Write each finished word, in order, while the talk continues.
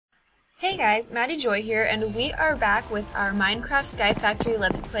Hey guys, Maddie Joy here, and we are back with our Minecraft Sky Factory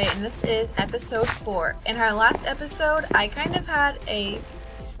Let's Play, and this is episode 4. In our last episode, I kind of had a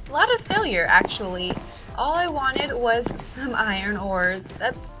lot of failure, actually. All I wanted was some iron ores.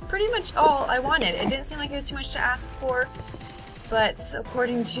 That's pretty much all I wanted. It didn't seem like it was too much to ask for, but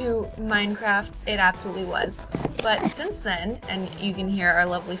according to Minecraft, it absolutely was. But since then, and you can hear our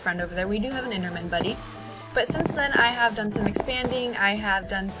lovely friend over there, we do have an Enderman buddy. But since then, I have done some expanding, I have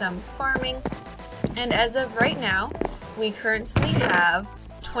done some farming, and as of right now, we currently have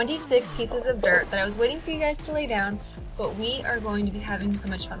 26 pieces of dirt that I was waiting for you guys to lay down, but we are going to be having so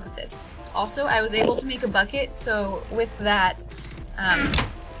much fun with this. Also, I was able to make a bucket, so with that,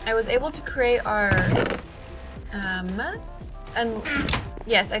 I was able to create our,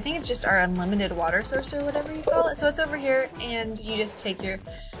 yes, I think it's just our unlimited water source or whatever you call it. So it's over here, and you just take your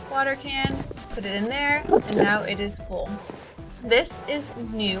water can, put it in there, and now it is full. This is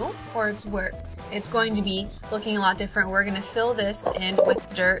new, or it's going to be looking a lot different. We're going to fill this in with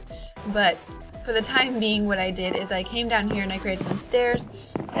dirt, but for the time being, what I did is I came down here and I created some stairs,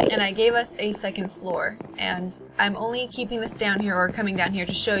 and I gave us a second floor. And I'm only keeping this down here, or coming down here,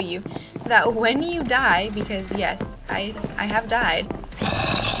 to show you that when you die, because yes, I have died,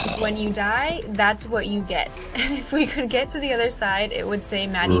 when you die, that's what you get. And if we could get to the other side, it would say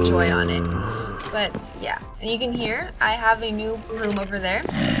Maddie Joy on it. But yeah, and you can hear I have a new room over there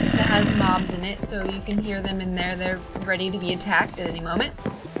that has mobs in it, so you can hear them in there. They're ready to be attacked at any moment.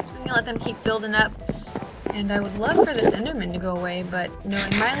 I'm gonna let them keep building up, and I would love for this Enderman to go away, but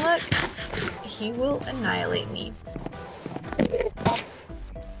knowing my luck, he will annihilate me.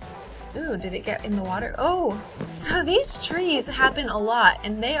 Ooh, did it get in the water? Oh, so these trees happen a lot,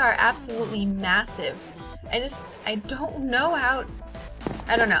 and they are absolutely massive. I don't know how,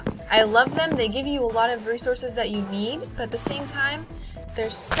 I don't know. I love them. They give you a lot of resources that you need, but at the same time, they're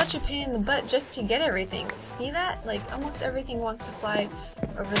such a pain in the butt just to get everything. See that? Like, almost everything wants to fly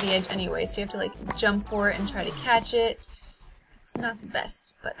over the edge anyway, so you have to, like, jump for it and try to catch it. It's not the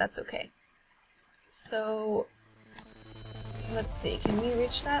best, but that's okay. So, let's see. Can we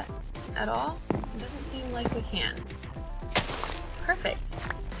reach that at all? It doesn't seem like we can. Perfect.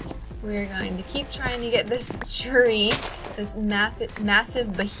 We're going to keep trying to get this tree, this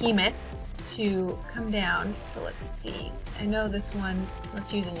massive behemoth, to come down. So let's see. I know this one,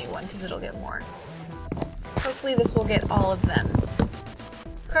 let's use a new one because it'll get more. Hopefully this will get all of them.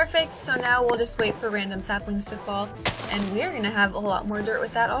 Perfect, so now we'll just wait for random saplings to fall, and we're going to have a lot more dirt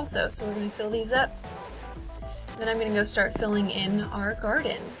with that also. So we're going to fill these up. Then I'm going to go start filling in our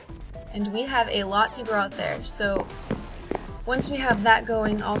garden. And we have a lot to grow out there, so once we have that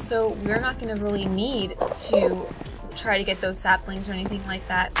going, also, we're not going to really need to try to get those saplings or anything like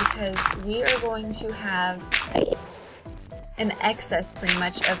that, because we are going to have an excess, pretty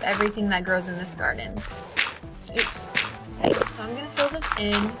much, of everything that grows in this garden. Oops. So I'm going to fill this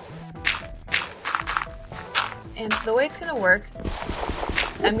in, and the way it's going to work,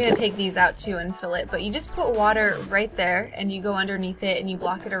 I'm going to take these out too and fill it, but you just put water right there, and you go underneath it, and you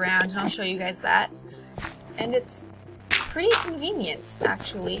block it around, and I'll show you guys that. And it's pretty convenient,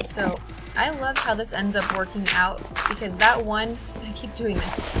 actually, so I love how this ends up working out, because that one, I keep doing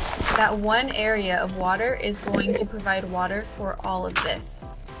this, that one area of water is going to provide water for all of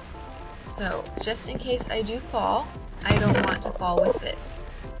this. So, just in case I do fall, I don't want to fall with this.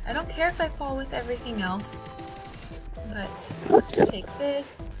 I don't care if I fall with everything else, but let's take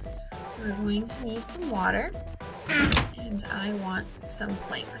this. We're going to need some water, and I want some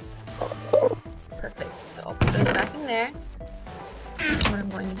planks. Perfect, so I'll put those back in there. What I'm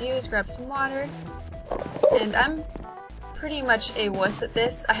going to do is grab some water, and I'm pretty much a wuss at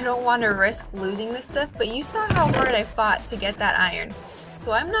this. I don't want to risk losing this stuff, but you saw how hard I fought to get that iron.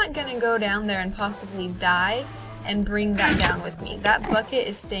 So I'm not going to go down there and possibly die and bring that down with me. That bucket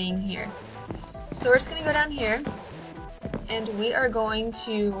is staying here. So we're just going to go down here, and we are going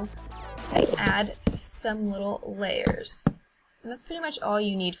to add some little layers. And that's pretty much all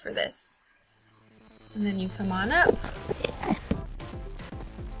you need for this. And then you come on up,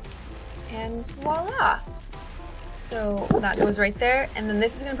 and voila! So that goes right there, and then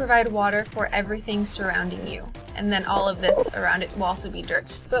this is going to provide water for everything surrounding you. And then all of this around it will also be dirt.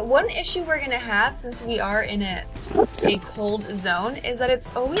 But one issue we're going to have, since we are in a cold zone, is that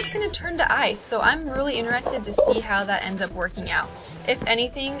it's always going to turn to ice. So I'm really interested to see how that ends up working out. If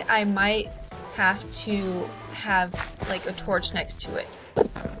anything, I might have to have like a torch next to it.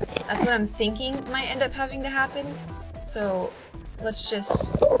 That's what I'm thinking might end up having to happen. So let's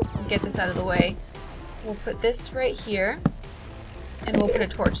just get this out of the way. We'll put this right here, and we'll put a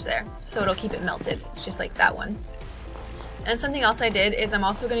torch there, so it'll keep it melted, just like that one. And something else I did is I'm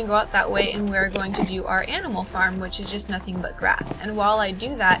also going to go out that way and we're going to do our animal farm, which is just nothing but grass. And while I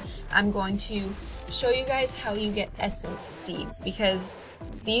do that, I'm going to show you guys how you get essence seeds, because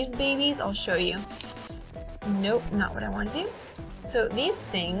these babies, I'll show you. Nope, not what I want to do. So these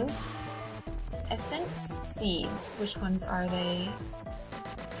things, essence seeds, which ones are they?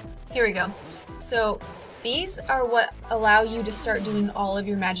 Here we go. So these are what allow you to start doing all of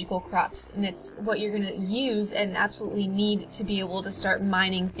your magical crops, and it's what you're going to use and absolutely need to be able to start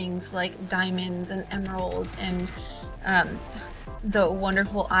mining things like diamonds and emeralds and the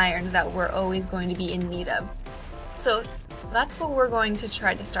wonderful iron that we're always going to be in need of. So that's what we're going to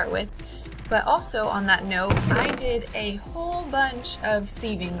try to start with. But also on that note, I did a whole bunch of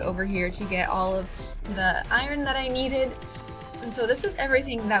sieving over here to get all of the iron that I needed. And so this is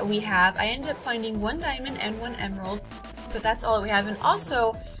everything that we have. I ended up finding 1 diamond and 1 emerald, but that's all that we have. And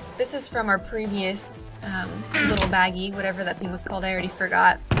also, this is from our previous little baggie, whatever that thing was called, I already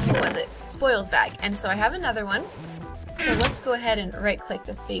forgot. What was it? Spoils bag. And so I have another one. So let's go ahead and right-click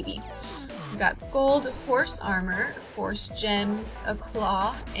this baby. We've got gold, horse armor, force gems, a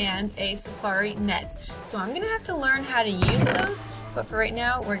claw, and a safari net. So I'm gonna have to learn how to use those, but for right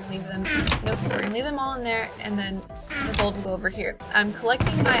now, we're gonna leave them, nope, we're gonna leave them all in there, and then the gold will go over here. I'm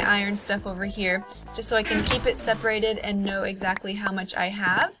collecting my iron stuff over here, just so I can keep it separated and know exactly how much I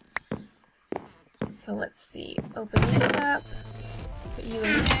have. So let's see, open this up, put you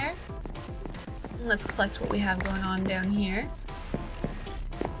in there, and let's collect what we have going on down here.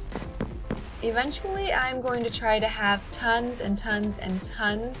 Eventually, I'm going to try to have tons and tons and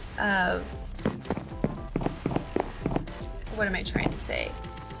tons of... What am I trying to say?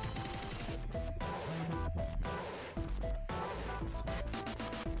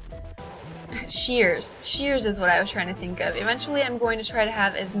 Shears. Shears is what I was trying to think of. Eventually, I'm going to try to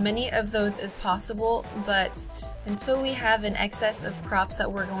have as many of those as possible, but until we have an excess of crops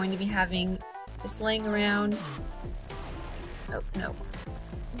that we're going to be having just laying around... Oh, no.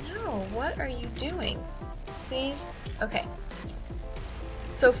 No, what are you doing? Please? Okay.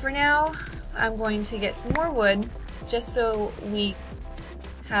 So for now, I'm going to get some more wood, just so we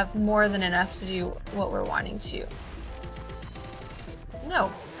have more than enough to do what we're wanting to.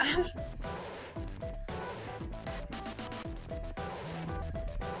 No.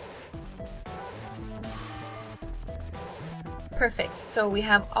 Perfect. So we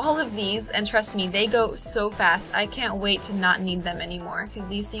have all of these, and trust me, they go so fast. I can't wait to not need them anymore, because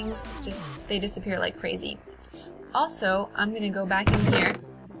these things just, they disappear like crazy. Also, I'm going to go back in here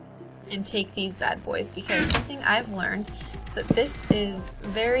and take these bad boys, because something I've learned is that this is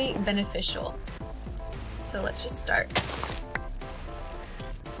very beneficial. So let's just start.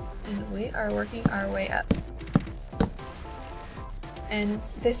 And we are working our way up. And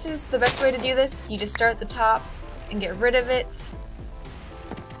this is the best way to do this. You just start at the top and get rid of it.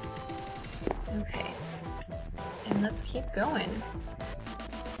 Okay. And let's keep going.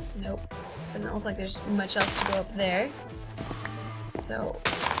 Nope. Doesn't look like there's much else to go up there. So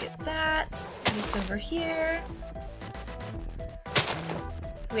let's get that. This over here.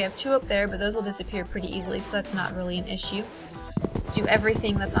 We have 2 up there, but those will disappear pretty easily, so that's not really an issue. Do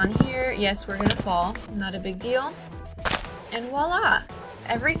everything that's on here. Yes, we're gonna fall. Not a big deal. And voila!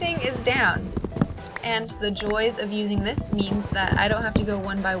 Everything is down. And the joys of using this means that I don't have to go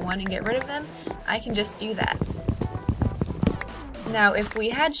one by one and get rid of them. I can just do that. Now, if we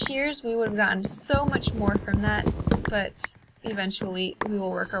had shears, we would have gotten so much more from that, but eventually we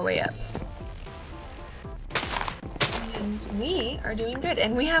will work our way up. And we are doing good.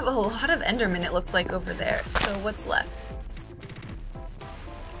 And we have a lot of Endermen, it looks like, over there. So what's left?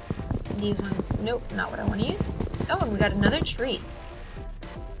 These ones, nope, not what I want to use. Oh, and we got another tree.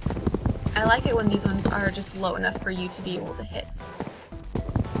 I like it when these ones are just low enough for you to be able to hit.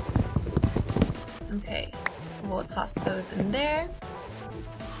 Okay, we'll toss those in there.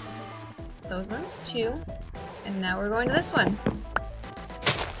 Those ones too. And now we're going to this one.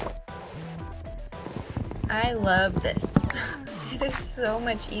 I love this. It is so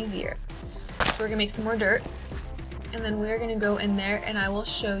much easier. So we're gonna make some more dirt. And then we're gonna go in there and I will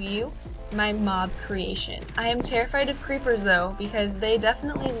show you my mob creation. I am terrified of creepers though, because they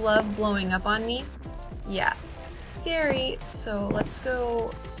definitely love blowing up on me. Yeah, scary. So let's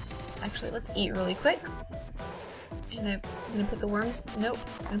go, actually let's eat really quick. And I'm gonna put the worms, nope,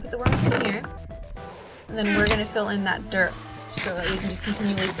 I'm gonna put the worms in here. And then we're gonna fill in that dirt so that we can just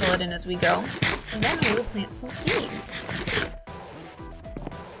continually fill it in as we go. And then we will plant some seeds.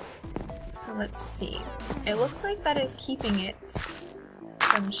 So let's see. It looks like that is keeping it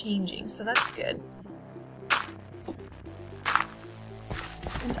from changing, so that's good.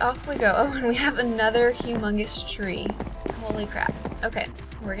 And off we go. Oh, and we have another humongous tree. Holy crap. Okay,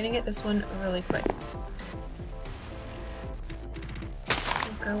 we're gonna get this one really quick.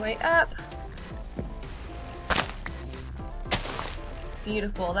 Work our way up.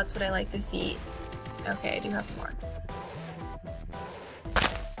 Beautiful, that's what I like to see. Okay, I do have more.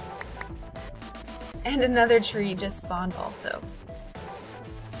 And another tree just spawned also.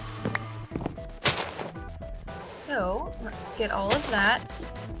 So, let's get all of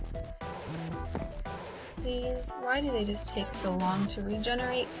that. Please, why do they just take so long to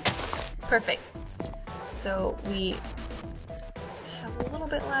regenerate? Perfect. So we have a little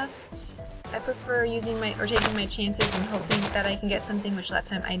bit left. I prefer using taking my chances and hoping that I can get something, which that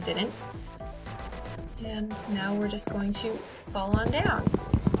time I didn't. And now we're just going to fall on down.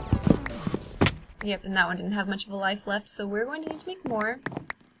 Yep, and that one didn't have much of a life left, so we're going to need to make more.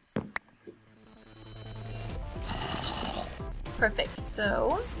 Perfect,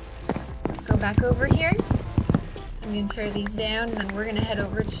 so let's go back over here. I'm going to tear these down, and then we're going to head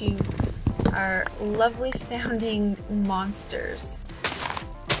over to our lovely sounding monsters.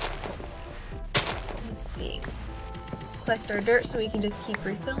 Let's see. Collect our dirt so we can just keep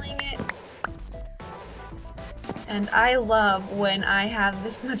refilling it. And I love when I have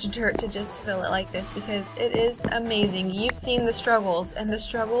this much dirt to just fill it like this because it is amazing. You've seen the struggles, and the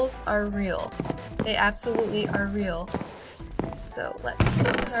struggles are real. They absolutely are real. So let's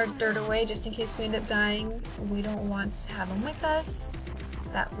put our dirt away just in case we end up dying. We don't want to have them with us, because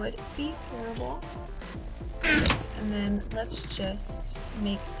that would be horrible. And then let's just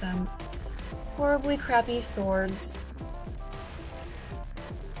make some horribly crappy swords.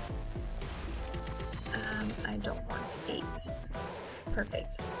 I don't want 8.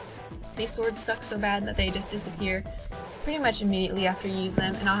 Perfect. These swords suck so bad that they just disappear pretty much immediately after you use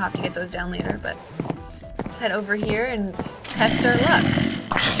them, and I'll have to get those down later, but let's head over here and test our luck.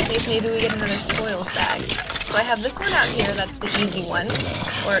 See if maybe we get another spoils bag. So I have this one out here, that's the easy one,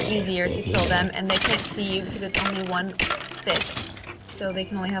 or easier to kill them, and they can't see you because it's only 1 thick, so they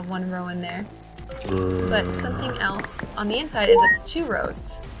can only have 1 row in there. But something else on the inside is it's 2 rows.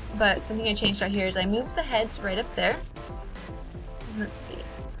 But something I changed out here is I moved the heads right up there. Let's see.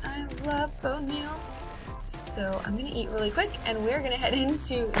 I love bone meal. So I'm gonna eat really quick, and we're gonna head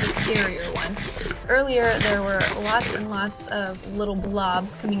into the scarier one. Earlier there were lots and lots of little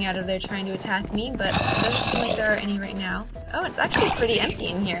blobs coming out of there trying to attack me, but it doesn't seem like there are any right now. Oh, it's actually pretty empty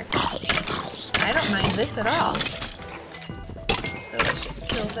in here. I don't mind this at all. So let's just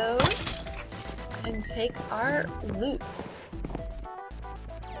kill those and take our loot.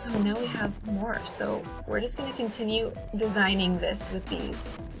 Oh, now we have more, so we're just going to continue designing this with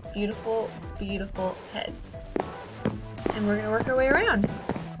these beautiful, beautiful heads. And we're going to work our way around.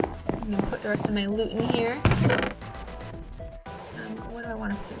 I'm going to put the rest of my loot in here. What do I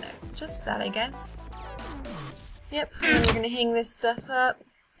want to put in there? Just that, I guess. Yep, and then we're going to hang this stuff up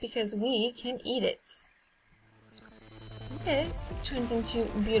because we can eat it. This turns into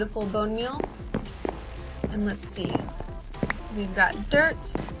beautiful bone meal. And let's see. We've got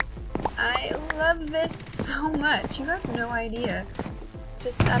dirt. I love this so much. You have no idea.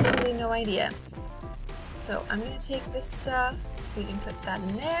 Just absolutely no idea. So I'm going to take this stuff. We can put that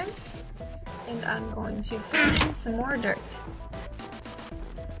in there. And I'm going to find some more dirt.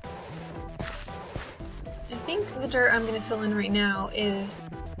 I think the dirt I'm going to fill in right now is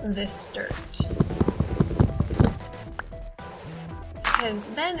this dirt. Because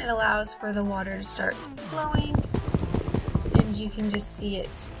then it allows for the water to start flowing. And you can just see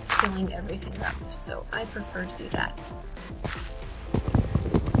it filling everything up, so I prefer to do that.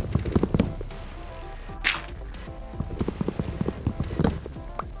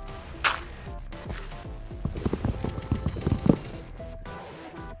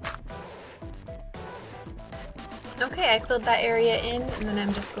 Okay, I filled that area in, and then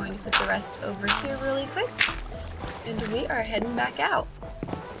I'm just going to put the rest over here really quick, and we are heading back out.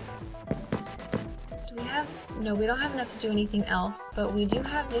 No, we don't have enough to do anything else, but we do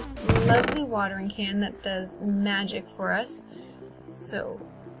have this lovely watering can that does magic for us. So,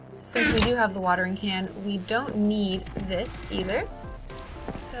 since we do have the watering can, we don't need this either.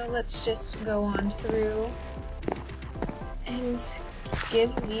 So let's just go on through and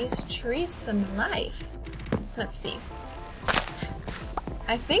give these trees some life. Let's see.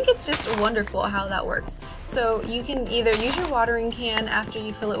 I think it's just wonderful how that works. So you can either use your watering can after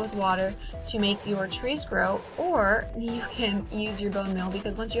you fill it with water to make your trees grow, or you can use your bone meal,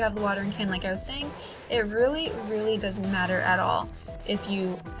 because once you have the watering can, like I was saying, it really, really doesn't matter at all if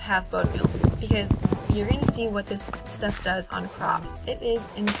you have bone meal, because you're going to see what this stuff does on crops. It is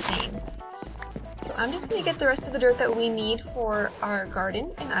insane. So I'm just going to get the rest of the dirt that we need for our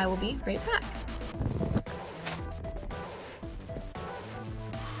garden, and I will be right back.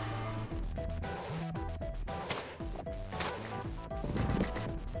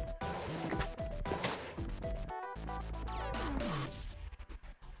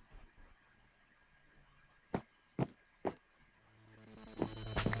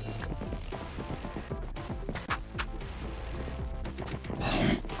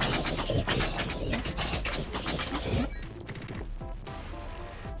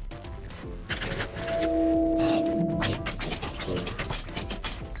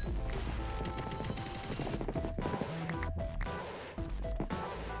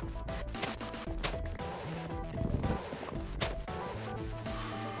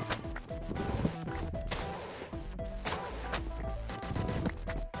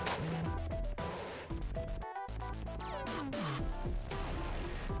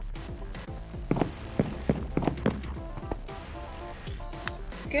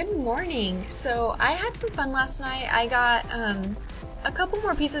 Good morning. So I had some fun last night. I got a couple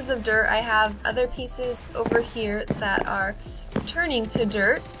more pieces of dirt. I have other pieces over here that are turning to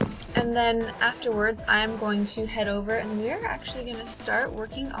dirt. And then afterwards I'm going to head over and we're actually going to start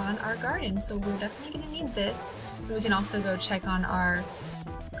working on our garden. So we're definitely going to need this. And we can also go check on our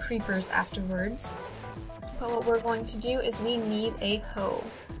creepers afterwards. But what we're going to do is we need a hoe.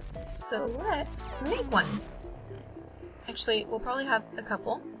 So let's make one. Actually, we'll probably have a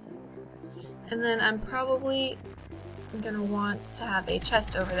couple. And then I'm probably gonna want to have a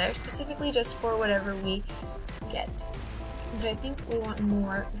chest over there, specifically just for whatever we get. But I think we want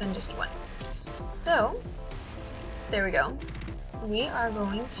more than just one. So, there we go. We are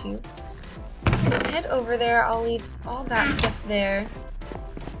going to head over there. I'll leave all that stuff there.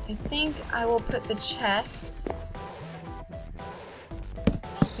 I think I will put the chest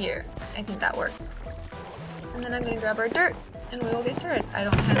here. I think that works. And then I'm going to grab our dirt and we will get started. I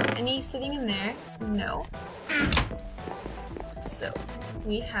don't have any sitting in there. No. So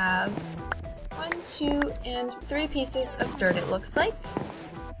we have 1, 2, and 3 pieces of dirt it looks like.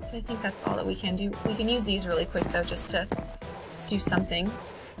 And I think that's all that we can do. We can use these really quick though just to do something.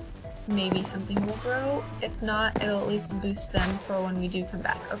 Maybe something will grow. If not, it'll at least boost them for when we do come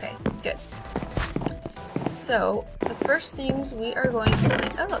back. Okay, good. So the first things we are going to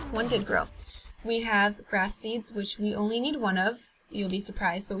plant, oh look, one did grow. We have grass seeds, which we only need 1 of. You'll be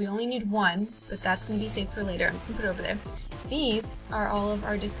surprised, but we only need 1, but that's going to be saved for later. I'm just going to put it over there. These are all of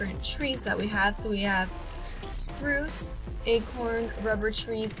our different trees that we have. So we have spruce, acorn, rubber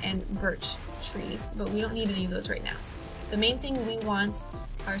trees, and birch trees, but we don't need any of those right now. The main thing we want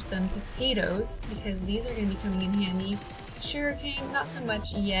are some potatoes, because these are going to be coming in handy. Sugarcane, not so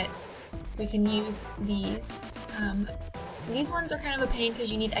much yet. We can use these. These ones are kind of a pain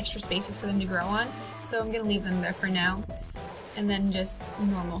because you need extra spaces for them to grow on, so I'm going to leave them there for now. And then just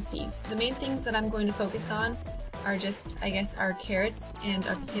normal seeds. The main things that I'm going to focus on are just, I guess, our carrots and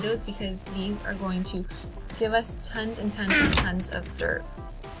our potatoes, because these are going to give us tons and tons and tons of dirt.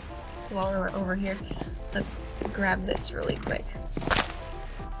 So while we're over here, let's grab this really quick.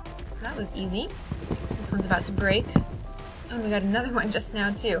 That was easy. This one's about to break. Oh, and we got another one just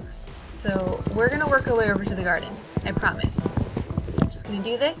now too. So we're going to work our way over to the garden. I promise. Just gonna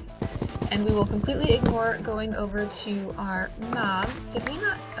do this, and we will completely ignore going over to our mobs. Did we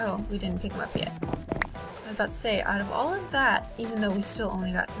not? Oh, we didn't pick them up yet. I was about to say, out of all of that, even though we still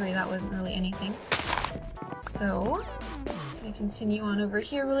only got 3, that wasn't really anything. So, I'm gonna continue on over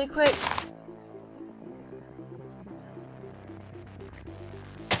here really quick.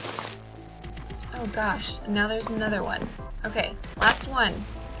 Oh gosh, and now there's another one. Okay, last one.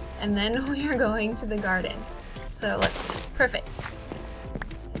 And then we are going to the garden. So let's see. Perfect.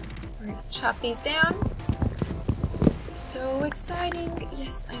 We're going to chop these down. So exciting.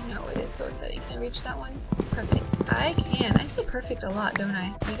 Yes, I know it is so exciting. Can I reach that one? Perfect. I can. I say perfect a lot, don't I?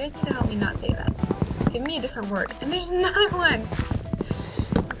 You guys need to help me not say that. Give me a different word. And there's another one.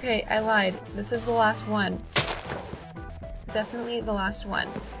 Okay, I lied. This is the last one. Definitely the last one.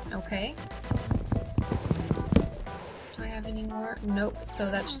 Okay. Do I have any more? Nope.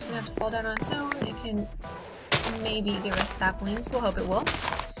 So that's just going to have to fall down on its own. It can maybe give us saplings. We'll hope it will.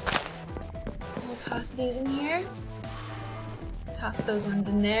 We'll toss these in here. Toss those ones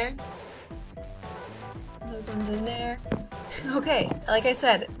in there. Those ones in there. Okay, like I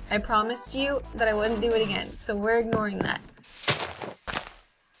said, I promised you that I wouldn't do it again, so we're ignoring that.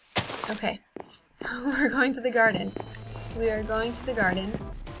 Okay, we're going to the garden. We are going to the garden.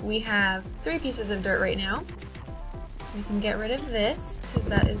 We have 3 pieces of dirt right now. We can get rid of this, because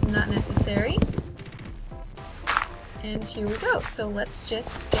that is not necessary. And here we go. So let's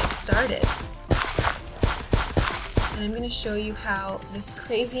just get started. And I'm going to show you how this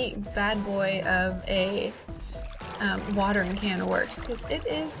crazy bad boy of a watering can works, because it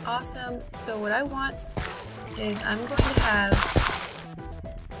is awesome. So what I want is I'm going to have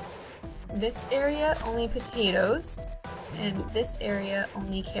this area only potatoes, and this area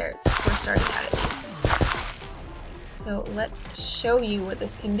only carrots. We're starting out at least. So let's show you what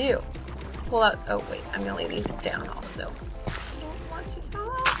this can do. Pull out, oh wait, I'm gonna lay these down also. I don't want to fall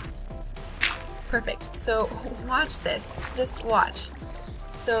off. Perfect, so watch this, just watch.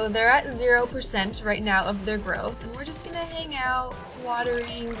 So they're at 0% right now of their growth, and we're just gonna hang out,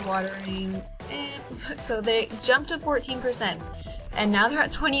 watering, and so they jumped to 14%, and now they're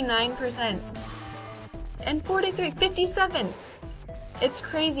at 29%, and 43, 57. It's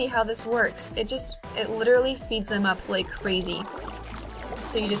crazy how this works. It literally speeds them up like crazy.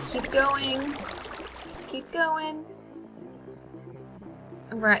 So you just keep going,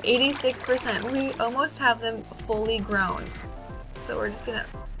 and we're at 86%. We almost have them fully grown. So we're just gonna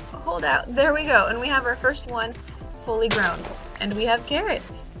hold out. There we go. And we have our first one fully grown. And we have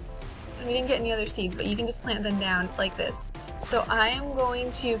carrots. And we didn't get any other seeds, but you can just plant them down like this. So I am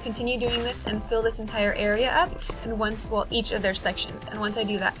going to continue doing this and fill this entire area up, and well, each of their sections. And once I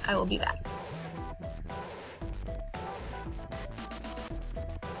do that, I will be back.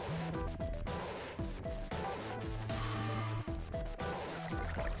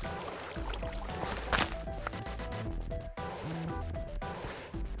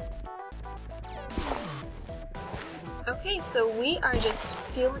 Okay, so we're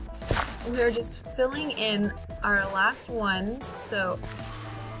just filling in our last ones. So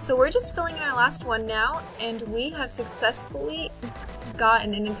we're just filling in our last one now, and we have successfully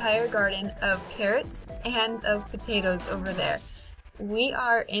gotten an entire garden of carrots and of potatoes over there. We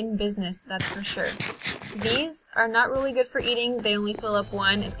are in business, that's for sure. These are not really good for eating. They only fill up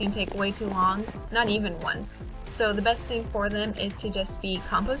one. It's going to take way too long. Not even one. So the best thing for them is to just be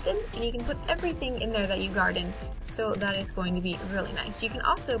composted, and you can put everything in there that you garden. So that is going to be really nice. You can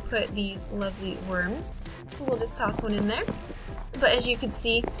also put these lovely worms. So we'll just toss one in there. But as you can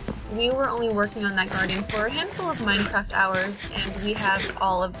see, we were only working on that garden for a handful of Minecraft hours, and we have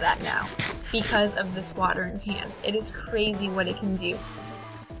all of that now because of this watering can. It is crazy what it can do.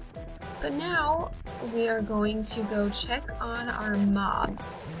 But now we are going to go check on our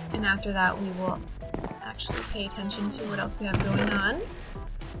mobs, and after that we will actually pay attention to what else we have going on.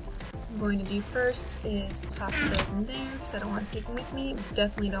 What I'm going to do first is toss those in there because I don't want to take them with me.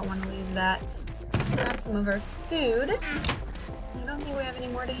 Definitely don't want to lose that. Grab some of our food. I don't think we have any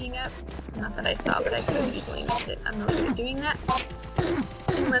more to hang up. Not that I saw, but I could have easily missed it. I'm really good at doing that.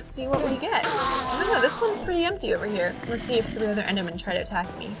 And let's see what we get. Oh, this one's pretty empty over here. Let's see if 3 other Endermen try to attack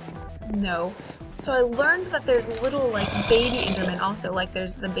me. No. So I learned that there's little, like, baby Endermen also. Like,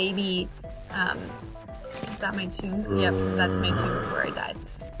 there's the baby, is that my tomb? Yep, that's my tomb where I died.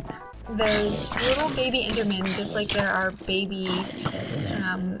 There's little baby Endermen just like there are baby,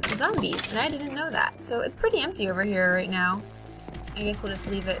 zombies. And I didn't know that. So it's pretty empty over here right now. I guess we'll just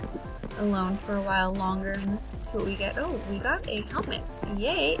leave it alone for a while longer and see what we get. Oh, we got a helmet.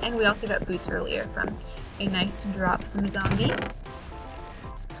 Yay! And we also got boots earlier from a nice drop from a zombie.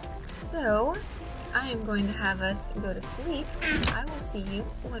 So, I am going to have us go to sleep. I will see you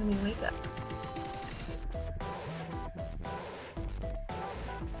when we wake up.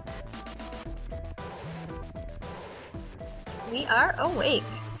 We are awake.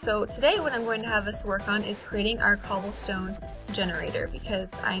 So today what I'm going to have us work on is creating our cobblestone generator,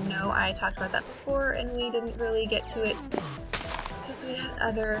 because I know I talked about that before and we didn't really get to it because we had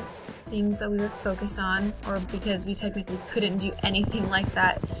other things that we were focused on, or because we technically couldn't do anything like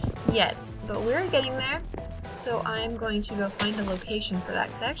that yet. But we're getting there, so I'm going to go find a location for that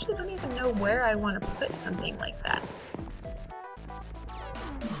because I actually don't even know where I want to put something like that.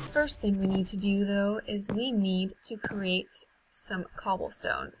 First thing we need to do though is we need to create some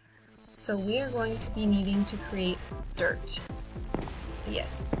cobblestone. So we are going to be needing to create dirt.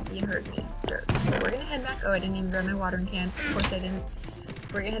 Yes, you heard me, dirt. So we're gonna head back, oh I didn't even grab my watering can, of course I didn't.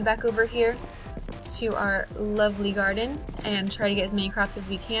 We're gonna head back over here to our lovely garden and try to get as many crops as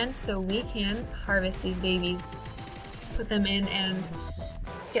we can so we can harvest these babies. Put them in and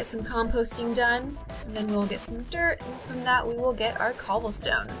get some composting done, and then we'll get some dirt, and from that we will get our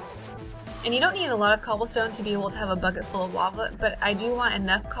cobblestone. And you don't need a lot of cobblestone to be able to have a bucket full of lava, but I do want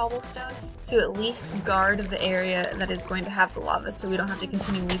enough cobblestone to at least guard the area that is going to have the lava so we don't have to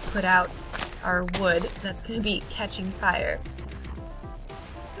continually put out our wood that's going to be catching fire.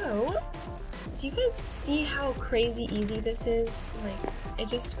 So, do you guys see how crazy easy this is? Like, it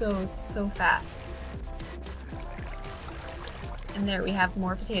just goes so fast. And there we have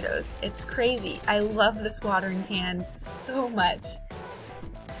more potatoes. It's crazy. I love this watering can so much.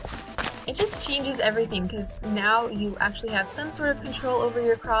 It just changes everything because now you actually have some sort of control over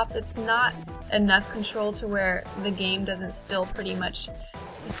your crops. It's not enough control to where the game doesn't still pretty much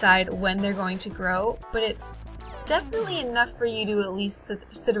decide when they're going to grow, but it's definitely enough for you to at least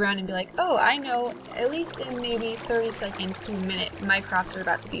sit around and be like, oh, I know at least in maybe 30 seconds to a minute my crops are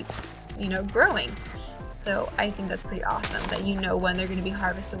about to be, you know, growing. So I think that's pretty awesome that you know when they're going to be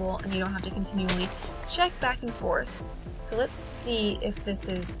harvestable and you don't have to continually check back and forth. So let's see if this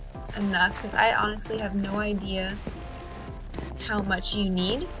is enough, because I honestly have no idea how much you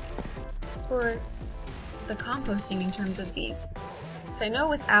need for the composting in terms of these. So I know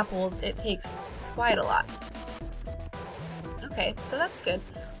with apples it takes quite a lot. Okay, so that's good.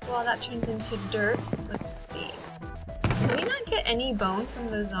 While that turns into dirt, let's see. Did we not get any bone from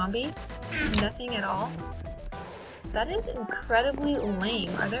those zombies? Nothing at all? That is incredibly lame.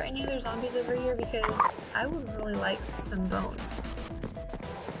 Are there any other zombies over here? Because I would really like some bones.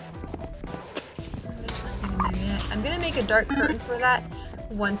 I'm gonna make a dark curtain for that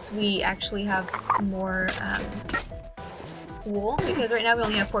once we actually have more wool, because right now we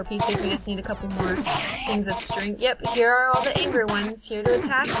only have 4 pieces. We just need a couple more things of string. Yep, here are all the angry ones here to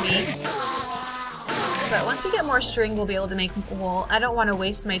attack me. But once we get more string, we'll be able to make wool. I don't want to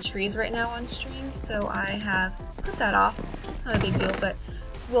waste my trees right now on string, so I have put that off. It's not a big deal, but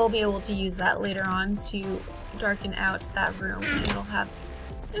we'll be able to use that later on to darken out that room, and it'll have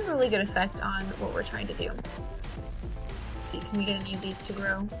a really good effect on what we're trying to do. Let's see, can we get any of these to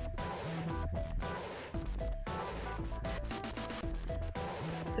grow?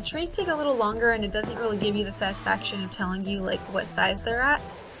 The trees take a little longer, and it doesn't really give you the satisfaction of telling you like what size they're at,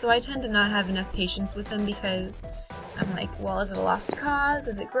 so I tend to not have enough patience with them because I'm like, well, is it a lost cause?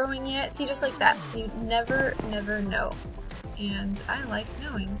 Is it growing yet? See, just like that. You never know. And I like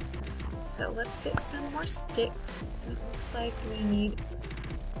knowing. So let's get some more sticks. It looks like we need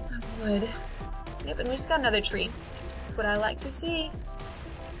some wood. Yep, and we just got another tree. That's what I like to see.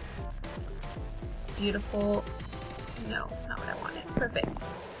 Beautiful. No, not what I wanted. Perfect.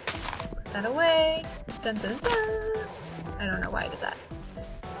 Put that away. Dun dun dun. I don't know why I did that.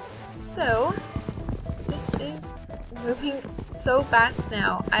 So, this is moving so fast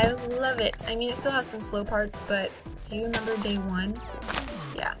now. I love it. I mean, it still has some slow parts, but do you remember day 1?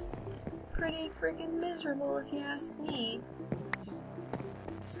 Yeah. Pretty friggin' miserable if you ask me.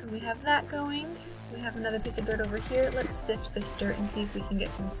 So we have that going. We have another piece of dirt over here. Let's sift this dirt and see if we can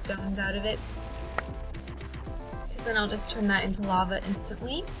get some stones out of it. Because then I'll just turn that into lava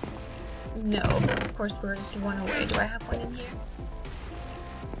instantly. No, of course we're just 1 away. Do I have one in here?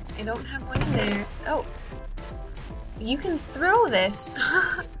 I don't have one in there. Oh! You can throw this!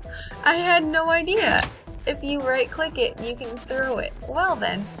 I had no idea! If you right click it, you can throw it. Well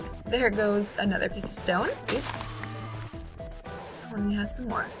then, there goes another piece of stone. Oops. Oh, and we have some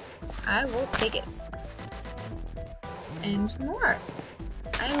more. I will take it. And more.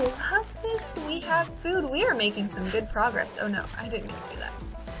 I love this. We have food. We are making some good progress. Oh no, I didn't mean to do that.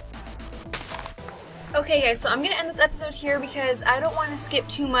 Okay guys, so I'm going to end this episode here because I don't want to skip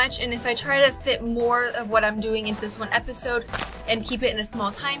too much, and if I try to fit more of what I'm doing into this one episode and keep it in a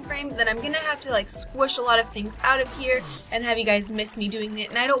small time frame, then I'm going to have to like squish a lot of things out of here and have you guys miss me doing it,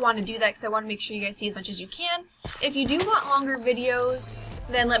 and I don't want to do that because I want to make sure you guys see as much as you can. If you do want longer videos,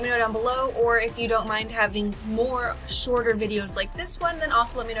 then let me know down below, or if you don't mind having more shorter videos like this one, then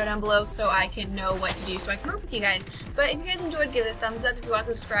also let me know down below so I can know what to do so I can work with you guys. But if you guys enjoyed, give it a thumbs up. If you want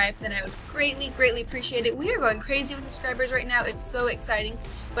to subscribe, then I would greatly appreciate it. We are going crazy with subscribers right now. It's so exciting,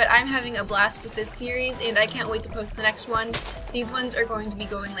 but I'm having a blast with this series and I can't wait to post the next one. These ones are going to be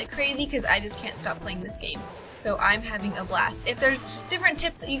going like crazy because I just can't stop playing this game. So I'm having a blast. If there's different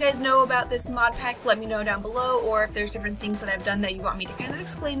tips that you guys know about this mod pack, let me know down below, or if there's different things that I've done that you want me to kind of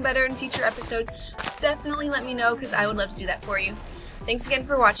explain better in future episodes, definitely let me know because I would love to do that for you. Thanks again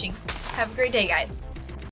for watching. Have a great day, guys.